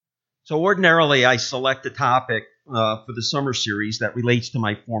So ordinarily, I select a topic for the summer series that relates to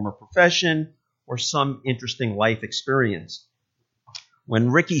my former profession or some interesting life experience.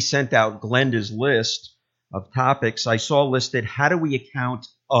 When Ricky sent out Glenda's list of topics, I saw listed, how do we account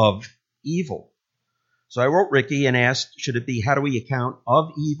of evil? So I wrote Ricky and asked, should it be how do we account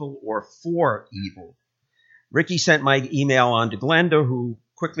of evil or for evil? Ricky sent my email on to Glenda, who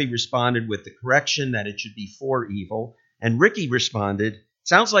quickly responded with the correction that it should be for evil. And Ricky responded,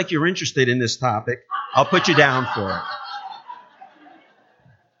 sounds like you're interested in this topic. I'll put you down for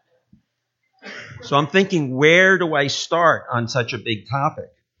it. So I'm thinking, where do I start on such a big topic?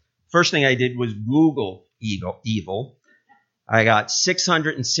 First thing I did was Google evil. I got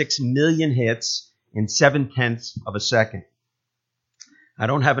 606 million hits in 0.7 of a second. I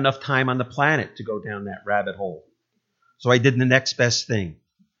don't have enough time on the planet to go down that rabbit hole. So I did the next best thing.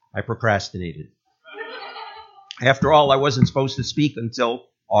 I procrastinated. After all, I wasn't supposed to speak until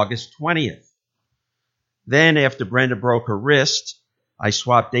August 20th. Then, after Brenda broke her wrist, I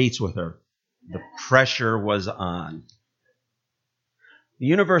swapped dates with her. The pressure was on. The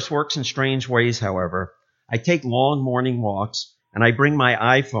universe works in strange ways, however. I take long morning walks, and I bring my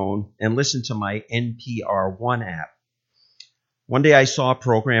iPhone and listen to my NPR One app. One day I saw a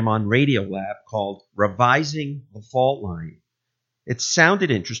program on Radiolab called Revising the Fault Line. It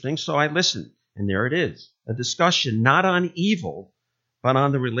sounded interesting, so I listened, and there it is, a discussion not on evil, but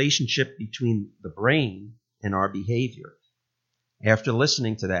on the relationship between the brain and our behavior. After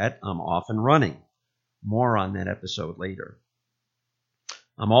listening to that, I'm off and running. More on that episode later.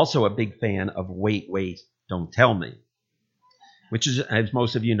 I'm also a big fan of Wait, Wait, Don't Tell Me, which is, as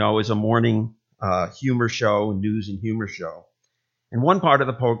most of you know, is a morning humor show, news and humor show. In one part of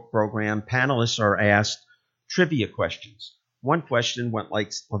the program, panelists are asked trivia questions. One question went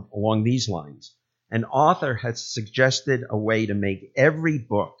along these lines. An author has suggested a way to make every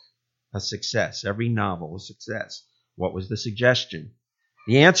book a success, every novel a success. What was the suggestion?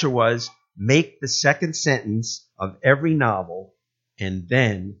 The answer was, make the second sentence of every novel, and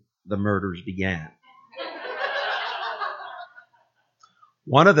then the murders began.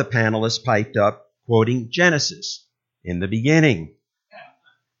 One of the panelists piped up, quoting Genesis, in the beginning.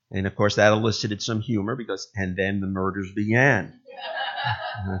 And of course, that elicited some humor because, and then the murders began.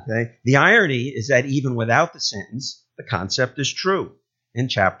 Okay. The irony is that even without the sentence, the concept is true. In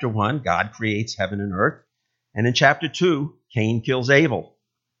chapter 1, God creates heaven and earth. And in chapter 2, Cain kills Abel.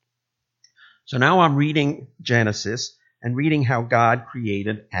 So now I'm reading Genesis and reading how God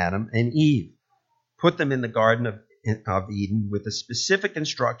created Adam and Eve, put them in the Garden of Eden with a specific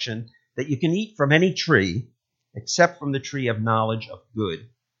instruction that you can eat from any tree except from the tree of knowledge of good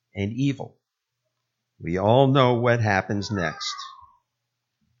and evil. We all know what happens next.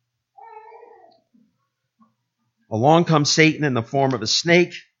 Along comes Satan in the form of a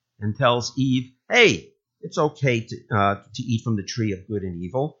snake and tells Eve, hey, it's okay to eat from the tree of good and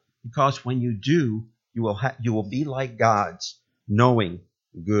evil, because when you do, you will be like gods, knowing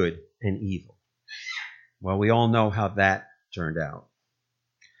good and evil. Well, we all know how that turned out.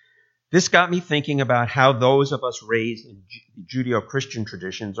 This got me thinking about how those of us raised in Judeo-Christian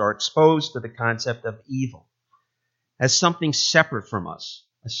traditions are exposed to the concept of evil as something separate from us,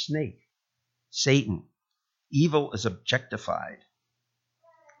 a snake, Satan. Evil is objectified.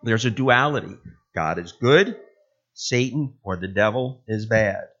 There's a duality. God is good, Satan or the devil is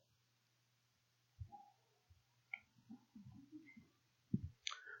bad.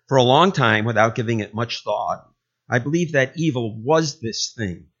 For a long time, without giving it much thought, I believed that evil was this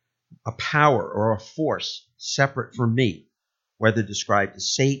thing, a power or a force separate from me. Whether described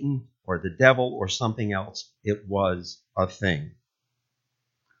as Satan or the devil or something else, it was a thing.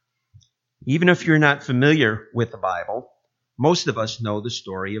 Even if you're not familiar with the Bible, most of us know the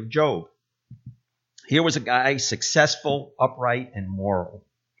story of Job. Here was a guy successful, upright, and moral.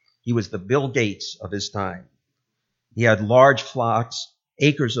 He was the Bill Gates of his time. He had large flocks,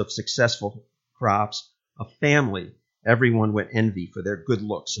 acres of successful crops, a family everyone would envy for their good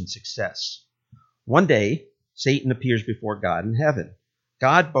looks and success. One day, Satan appears before God in heaven.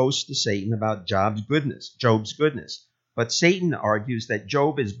 God boasts to Satan about Job's goodness. But Satan argues that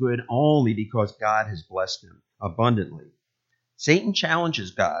Job is good only because God has blessed him abundantly. Satan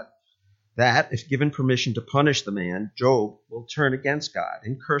challenges God that, if given permission to punish the man, Job will turn against God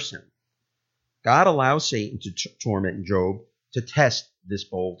and curse him. God allows Satan to torment Job to test this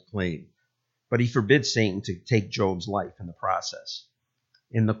bold claim, but he forbids Satan to take Job's life in the process.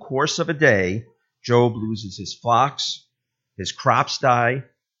 In the course of a day, Job loses his flocks, his crops die,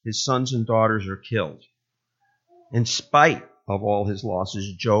 his sons and daughters are killed. In spite of all his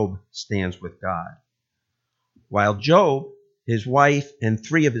losses, Job stands with God. While Job, his wife, and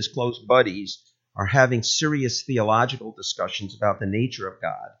 3 of his close buddies are having serious theological discussions about the nature of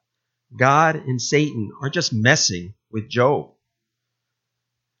God. God and Satan are just messing with Job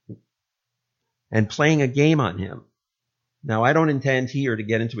and playing a game on him. Now, I don't intend here to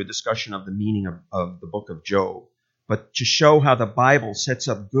get into a discussion of the meaning of the book of Job, but to show how the Bible sets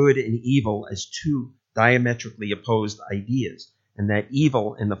up good and evil as 2 diametrically opposed ideas, and that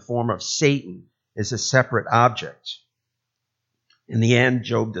evil in the form of Satan is a separate object. In the end,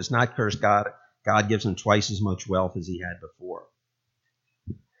 Job does not curse God. God gives him twice as much wealth as he had before.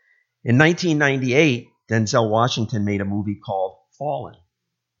 In 1998, Denzel Washington made a movie called Fallen.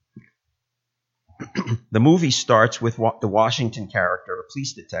 The movie starts with the Washington character, a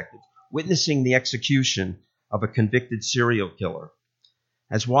police detective, witnessing the execution of a convicted serial killer.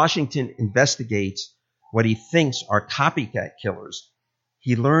 As Washington investigates what he thinks are copycat killers,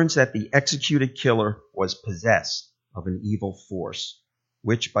 he learns that the executed killer was possessed of an evil force,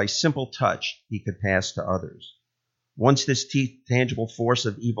 which by simple touch he could pass to others. Once this tangible force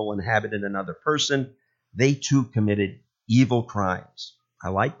of evil inhabited another person, they too committed evil crimes. I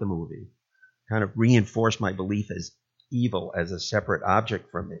like the movie. Kind of reinforced my belief as evil as a separate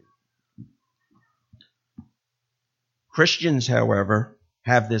object from me. Christians, however,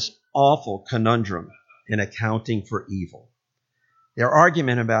 have this awful conundrum in accounting for evil. Their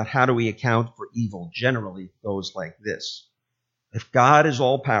argument about how do we account for evil generally goes like this. If God is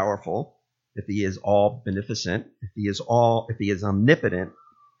all powerful, if he is all beneficent, if he is omnipotent,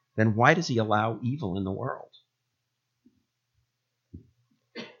 then why does he allow evil in the world?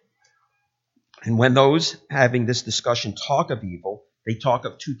 And when those having this discussion talk of evil, they talk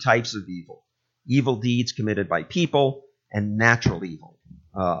of 2 types of evil. Evil deeds committed by people and natural evil,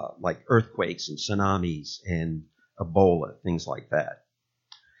 like earthquakes and tsunamis and Ebola, things like that.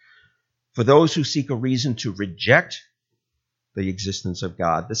 For those who seek a reason to reject the existence of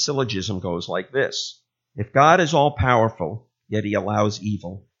God, the syllogism goes like this. If God is all-powerful, yet he allows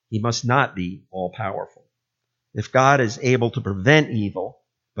evil, he must not be all-powerful. If God is able to prevent evil,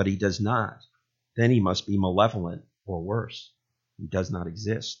 but he does not, then he must be malevolent or worse. He does not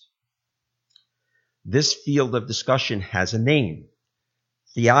exist. This field of discussion has a name,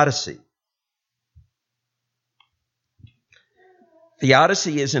 theodicy.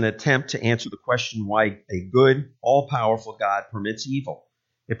 Theodicy is an attempt to answer the question why a good, all-powerful God permits evil.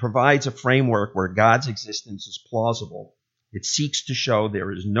 It provides a framework where God's existence is plausible. It seeks to show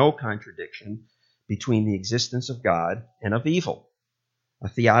there is no contradiction between the existence of God and of evil. A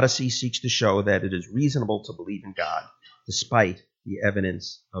theodicy seeks to show that it is reasonable to believe in God despite the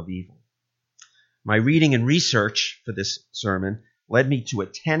evidence of evil. My reading and research for this sermon led me to a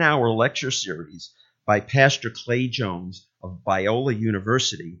 10-hour lecture series by Pastor Clay Jones of Biola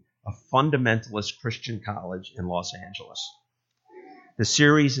University, a fundamentalist Christian college in Los Angeles. The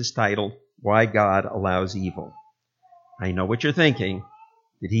series is titled, Why God Allows Evil. I know what you're thinking.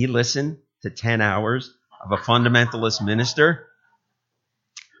 Did he listen to 10 hours of a fundamentalist minister?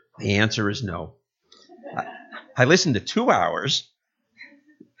 The answer is no. I listened to 2 hours.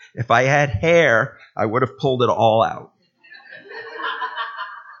 If I had hair, I would have pulled it all out.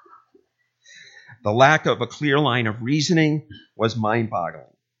 The lack of a clear line of reasoning was mind-boggling.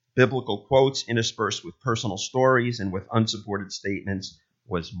 Biblical quotes interspersed with personal stories and with unsupported statements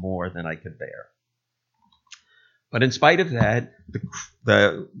was more than I could bear. But in spite of that,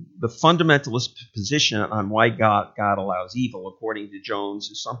 the fundamentalist position on why God allows evil, according to Jones,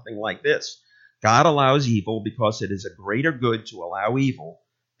 is something like this. God allows evil because it is a greater good to allow evil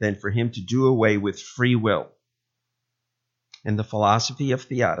than for him to do away with free will. In the philosophy of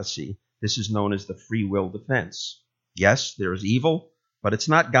theodicy, this is known as the free will defense. Yes, there is evil, but it's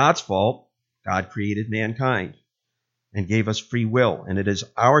not God's fault. God created mankind and gave us free will, and it is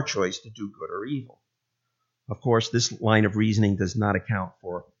our choice to do good or evil. Of course, this line of reasoning does not account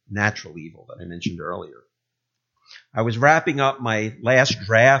for natural evil that I mentioned earlier. I was wrapping up my last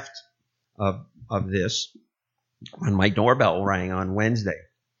draft of this when my doorbell rang on Wednesday.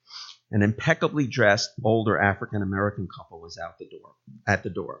 An impeccably dressed older African-American couple was at the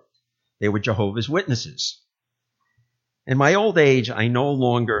door. They were Jehovah's Witnesses. In my old age, I no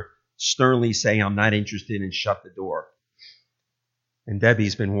longer sternly say I'm not interested and shut the door. And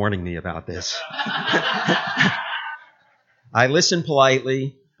Debbie's been warning me about this. I listen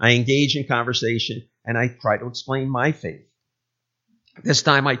politely, I engage in conversation, and I try to explain my faith. This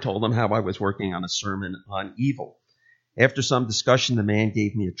time I told them how I was working on a sermon on evil. After some discussion, the man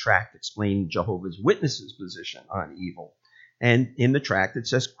gave me a tract explaining Jehovah's Witnesses' position on evil. And in the tract it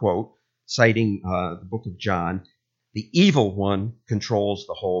says, quote, citing the book of John, "The evil one controls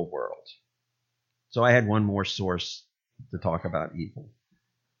the whole world." So I had one more source to talk about evil.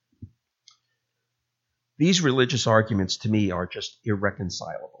 These religious arguments to me are just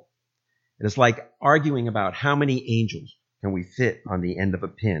irreconcilable. It is like arguing about how many angels can we fit on the end of a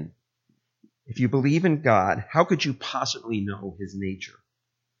pin. If you believe in God, how could you possibly know his nature?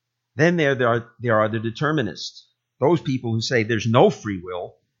 Then there are the determinists, those people who say there's no free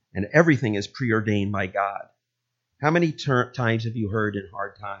will and everything is preordained by God. How many times have you heard in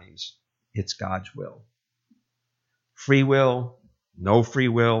hard times, it's God's will? Free will, no free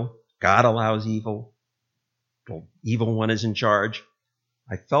will, God allows evil, the evil one is in charge.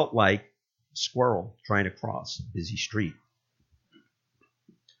 I felt like a squirrel trying to cross a busy street.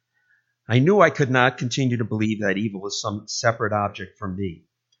 I knew I could not continue to believe that evil is some separate object from me.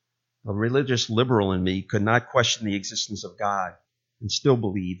 The religious liberal in me could not question the existence of God and still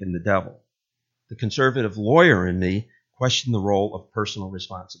believe in the devil. The conservative lawyer in me questioned the role of personal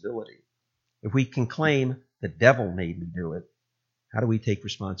responsibility. If we can claim the devil made me do it, how do we take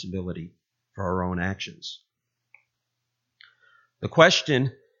responsibility for our own actions? The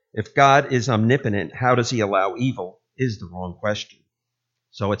question, if God is omnipotent, how does he allow evil, is the wrong question.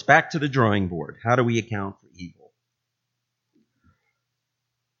 So it's back to the drawing board. How do we account for evil?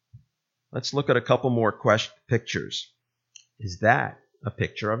 Let's look at a couple more pictures. Is that a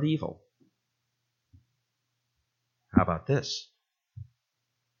picture of evil? How about this?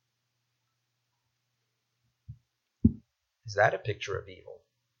 Is that a picture of evil?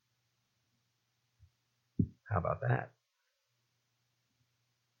 How about that?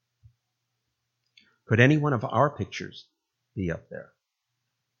 Could any one of our pictures be up there?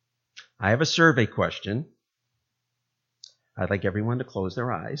 I have a survey question. I'd like everyone to close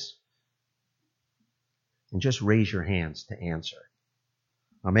their eyes and just raise your hands to answer.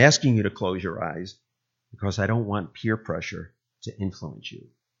 I'm asking you to close your eyes because I don't want peer pressure to influence you.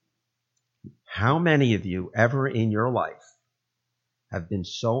 How many of you ever in your life have been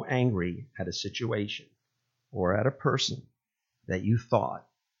so angry at a situation or at a person that you thought,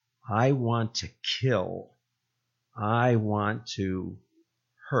 I want to kill, I want to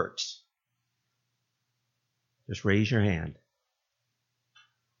hurt? Just raise your hand.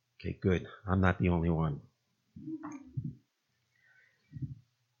 Okay, good. I'm not the only one.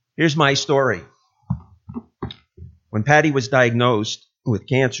 Here's my story. When Patty was diagnosed with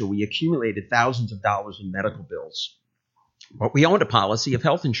cancer, we accumulated thousands of dollars in medical bills. But we owned a policy of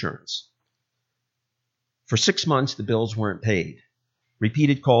health insurance. For 6 months, the bills weren't paid.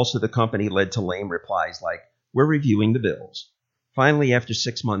 Repeated calls to the company led to lame replies like, we're reviewing the bills. Finally, after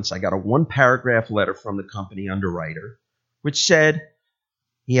 6 months, I got a 1-paragraph letter from the company underwriter, which said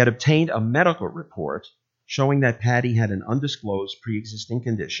he had obtained a medical report showing that Patty had an undisclosed pre-existing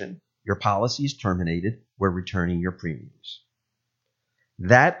condition. Your policy is terminated. We're returning your premiums.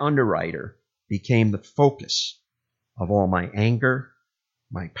 That underwriter became the focus of all my anger,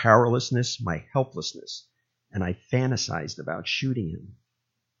 my powerlessness, my helplessness, and I fantasized about shooting him.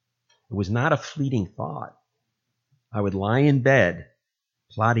 It was not a fleeting thought. I would lie in bed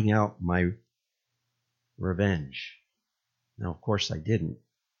plotting out my revenge. Now, of course, I didn't.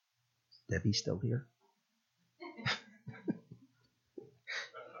 Is Debbie still here?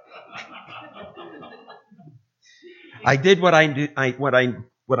 I did what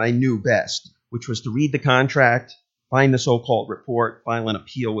I knew best, which was to read the contract, find the so-called report, file an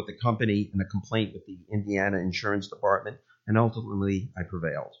appeal with the company and a complaint with the Indiana Insurance Department, and ultimately I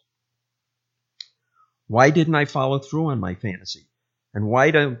prevailed. Why didn't I follow through on my fantasy? And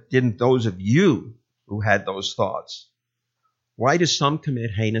why didn't those of you who had those thoughts? Why do some commit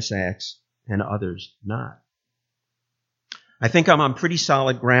heinous acts and others not? I think I'm on pretty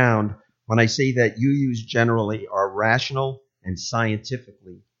solid ground when I say that UUs generally are rational and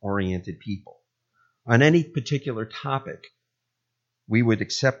scientifically oriented people. On any particular topic, we would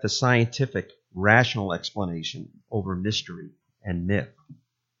accept the scientific, rational explanation over mystery and myth.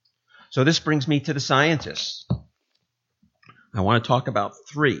 So this brings me to the scientists. I want to talk about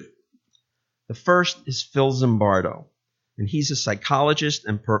 3. The first is Phil Zimbardo, and he's a psychologist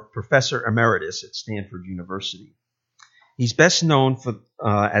and professor emeritus at Stanford University. He's best known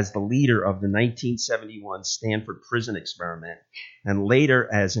as the leader of the 1971 Stanford prison experiment and later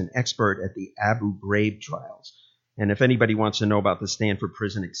as an expert at the Abu Ghraib trials. And if anybody wants to know about the Stanford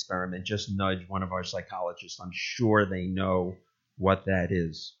prison experiment, just nudge one of our psychologists. I'm sure they know what that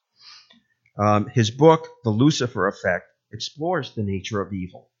is. His book, The Lucifer Effect, explores the nature of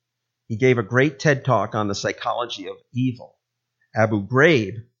evil. He gave a great TED Talk on the psychology of evil. Abu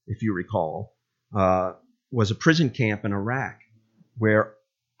Ghraib, if you recall, was a prison camp in Iraq where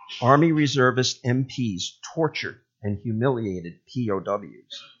Army reservist MPs tortured and humiliated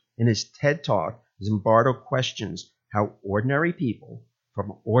POWs. In his TED Talk, Zimbardo questions how ordinary people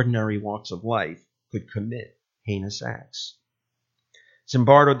from ordinary walks of life could commit heinous acts.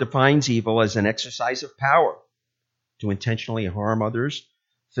 Zimbardo defines evil as an exercise of power to intentionally harm others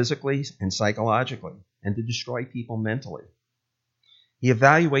physically and psychologically, and to destroy people mentally. He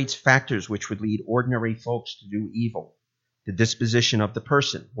evaluates factors which would lead ordinary folks to do evil: the disposition of the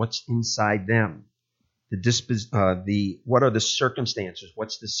person, what's inside them, what are the circumstances,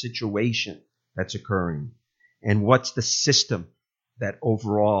 what's the situation that's occurring, and what's the system that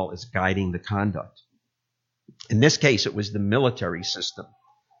overall is guiding the conduct. In this case, it was the military system.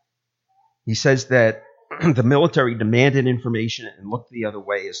 He says that the military demanded information and looked the other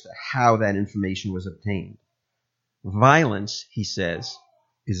way as to how that information was obtained. Violence, he says,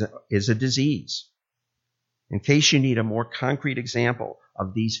 is a disease. In case you need a more concrete example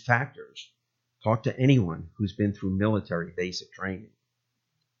of these factors, talk to anyone who's been through military basic training.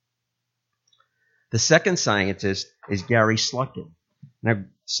 The second scientist is Gary Slutkin. Now,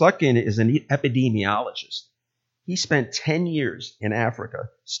 Slutkin is an epidemiologist. He spent 10 years in Africa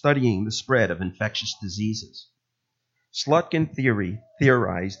studying the spread of infectious diseases. Slutkin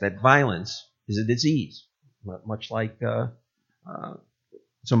theorized that violence is a disease, much like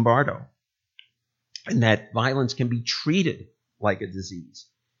Zimbardo, and that violence can be treated like a disease.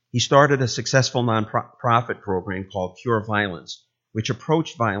 He started a successful nonprofit program called Cure Violence, which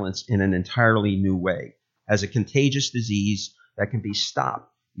approached violence in an entirely new way, as a contagious disease that can be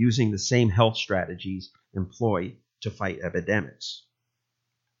stopped using the same health strategies employed to fight epidemics.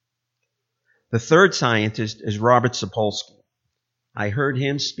 The third scientist is Robert Sapolsky. I heard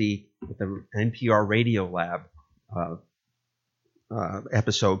him speak at the NPR Radio Lab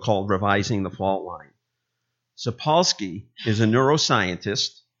episode called Revising the Fault Line. Sapolsky is a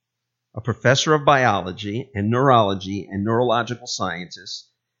neuroscientist, a professor of biology and neurology and neurological sciences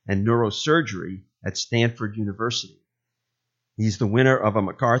and neurosurgery at Stanford University. He's the winner of a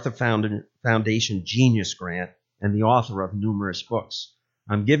MacArthur Foundation Genius Grant and the author of numerous books.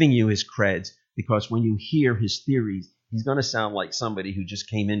 I'm giving you his creds because when you hear his theories, he's going to sound like somebody who just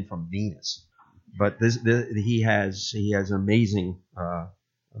came in from Venus. But he has amazing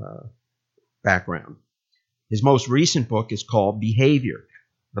background. His most recent book is called Behavior: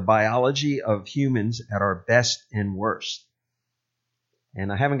 The Biology of Humans at Our Best and Worst.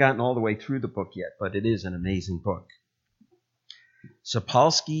 And I haven't gotten all the way through the book yet, but it is an amazing book.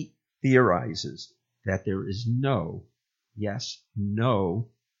 Sapolsky theorizes that there is no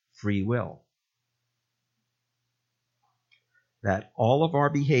free will. That all of our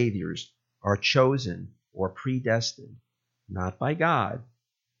behaviors are chosen or predestined, not by God,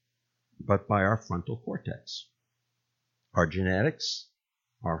 but by our frontal cortex, our genetics,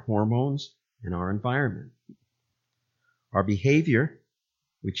 our hormones, and our environment. Our behavior,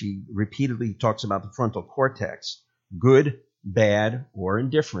 which he repeatedly talks about the frontal cortex, good, bad, or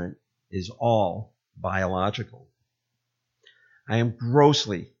indifferent, is all biological. I am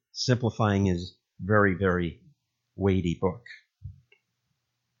grossly simplifying his very, very weighty book,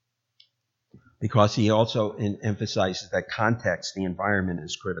 because he also emphasizes that context, the environment,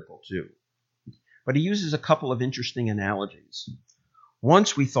 is critical too. But he uses a couple of interesting analogies.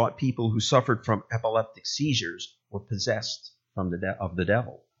 Once we thought people who suffered from epileptic seizures were possessed of the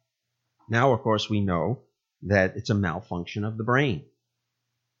devil. Now, of course, we know that it's a malfunction of the brain.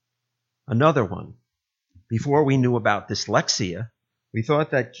 Another one. Before we knew about dyslexia, we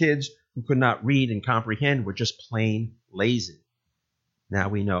thought that kids who could not read and comprehend were just plain lazy. Now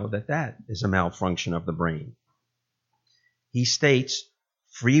we know that that is a malfunction of the brain. He states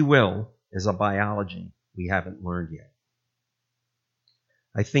free will is a biology we haven't learned yet.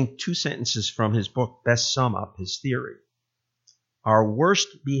 I think 2 sentences from his book best sum up his theory. Our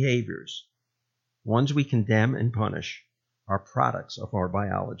worst behaviors, ones we condemn and punish, are products of our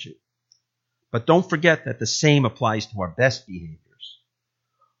biology. But don't forget that the same applies to our best behaviors.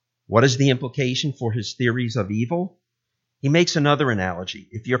 What is the implication for his theories of evil? He makes another analogy.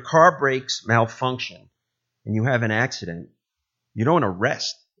 If your car brakes malfunction and you have an accident, you don't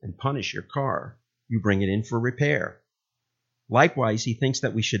arrest and punish your car. You bring it in for repair. Likewise, he thinks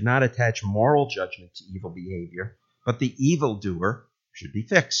that we should not attach moral judgment to evil behavior, but the evildoer should be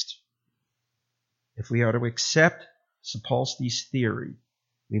fixed. If we are to accept Sapolsky's theory,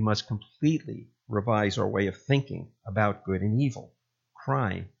 we must completely revise our way of thinking about good and evil,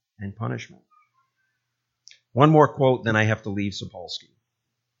 crime and punishment. One more quote, then I have to leave Sapolsky.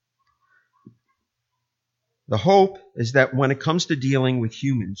 The hope is that when it comes to dealing with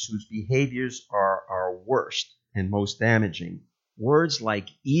humans whose behaviors are our worst and most damaging, words like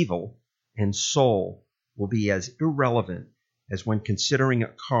evil and soul will be as irrelevant as when considering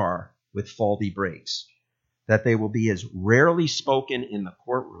a car with faulty brakes. that they will be as rarely spoken in the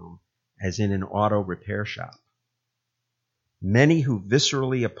courtroom as in an auto repair shop. Many who are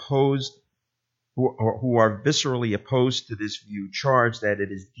viscerally opposed to this view charge that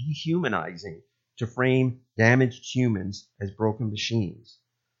it is dehumanizing to frame damaged humans as broken machines.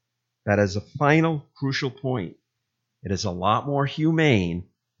 That as a final crucial point, it is a lot more humane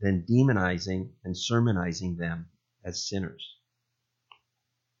than demonizing and sermonizing them as sinners.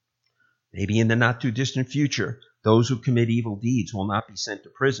 Maybe in the not too distant future, those who commit evil deeds will not be sent to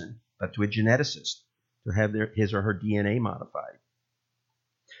prison, but to a geneticist to have his or her DNA modified.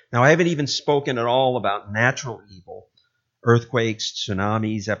 Now, I haven't even spoken at all about natural evil, earthquakes,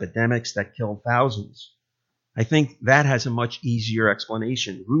 tsunamis, epidemics that killed thousands. I think that has a much easier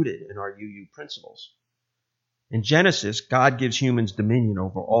explanation rooted in our UU principles. In Genesis, God gives humans dominion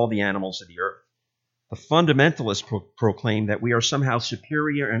over all the animals of the earth. The fundamentalists proclaim that we are somehow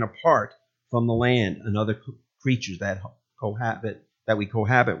superior and apart from the land and other creatures that we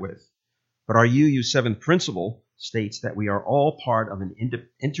cohabit with. But our UU seventh principle states that we are all part of an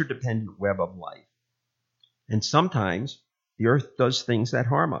interdependent web of life. And sometimes the earth does things that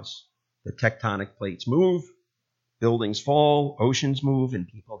harm us. The tectonic plates move, buildings fall, oceans move, and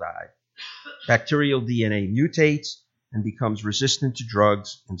people die. Bacterial DNA mutates and becomes resistant to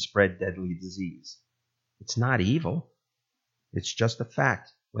drugs and spread deadly disease. It's not evil. It's just a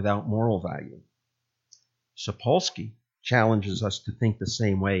fact without moral value. Sapolsky challenges us to think the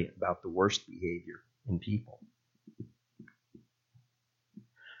same way about the worst behavior in people.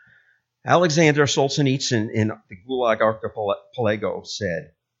 Alexander Solzhenitsyn in the Gulag Archipelago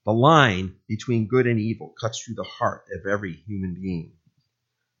said, "The line between good and evil cuts through the heart of every human being."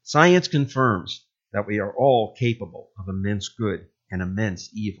 Science confirms that we are all capable of immense good and immense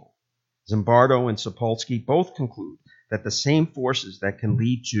evil. Zimbardo and Sapolsky both conclude that the same forces that can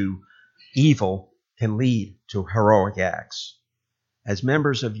lead to evil can lead to heroic acts. As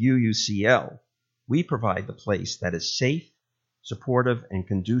members of UUCL, we provide the place that is safe, supportive, and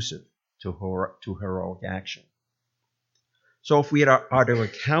conducive to heroic action. So if we are to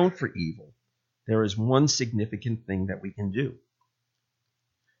account for evil, there is one significant thing that we can do.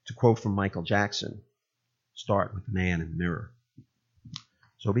 To quote from Michael Jackson, start with the man in the mirror.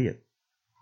 So be it.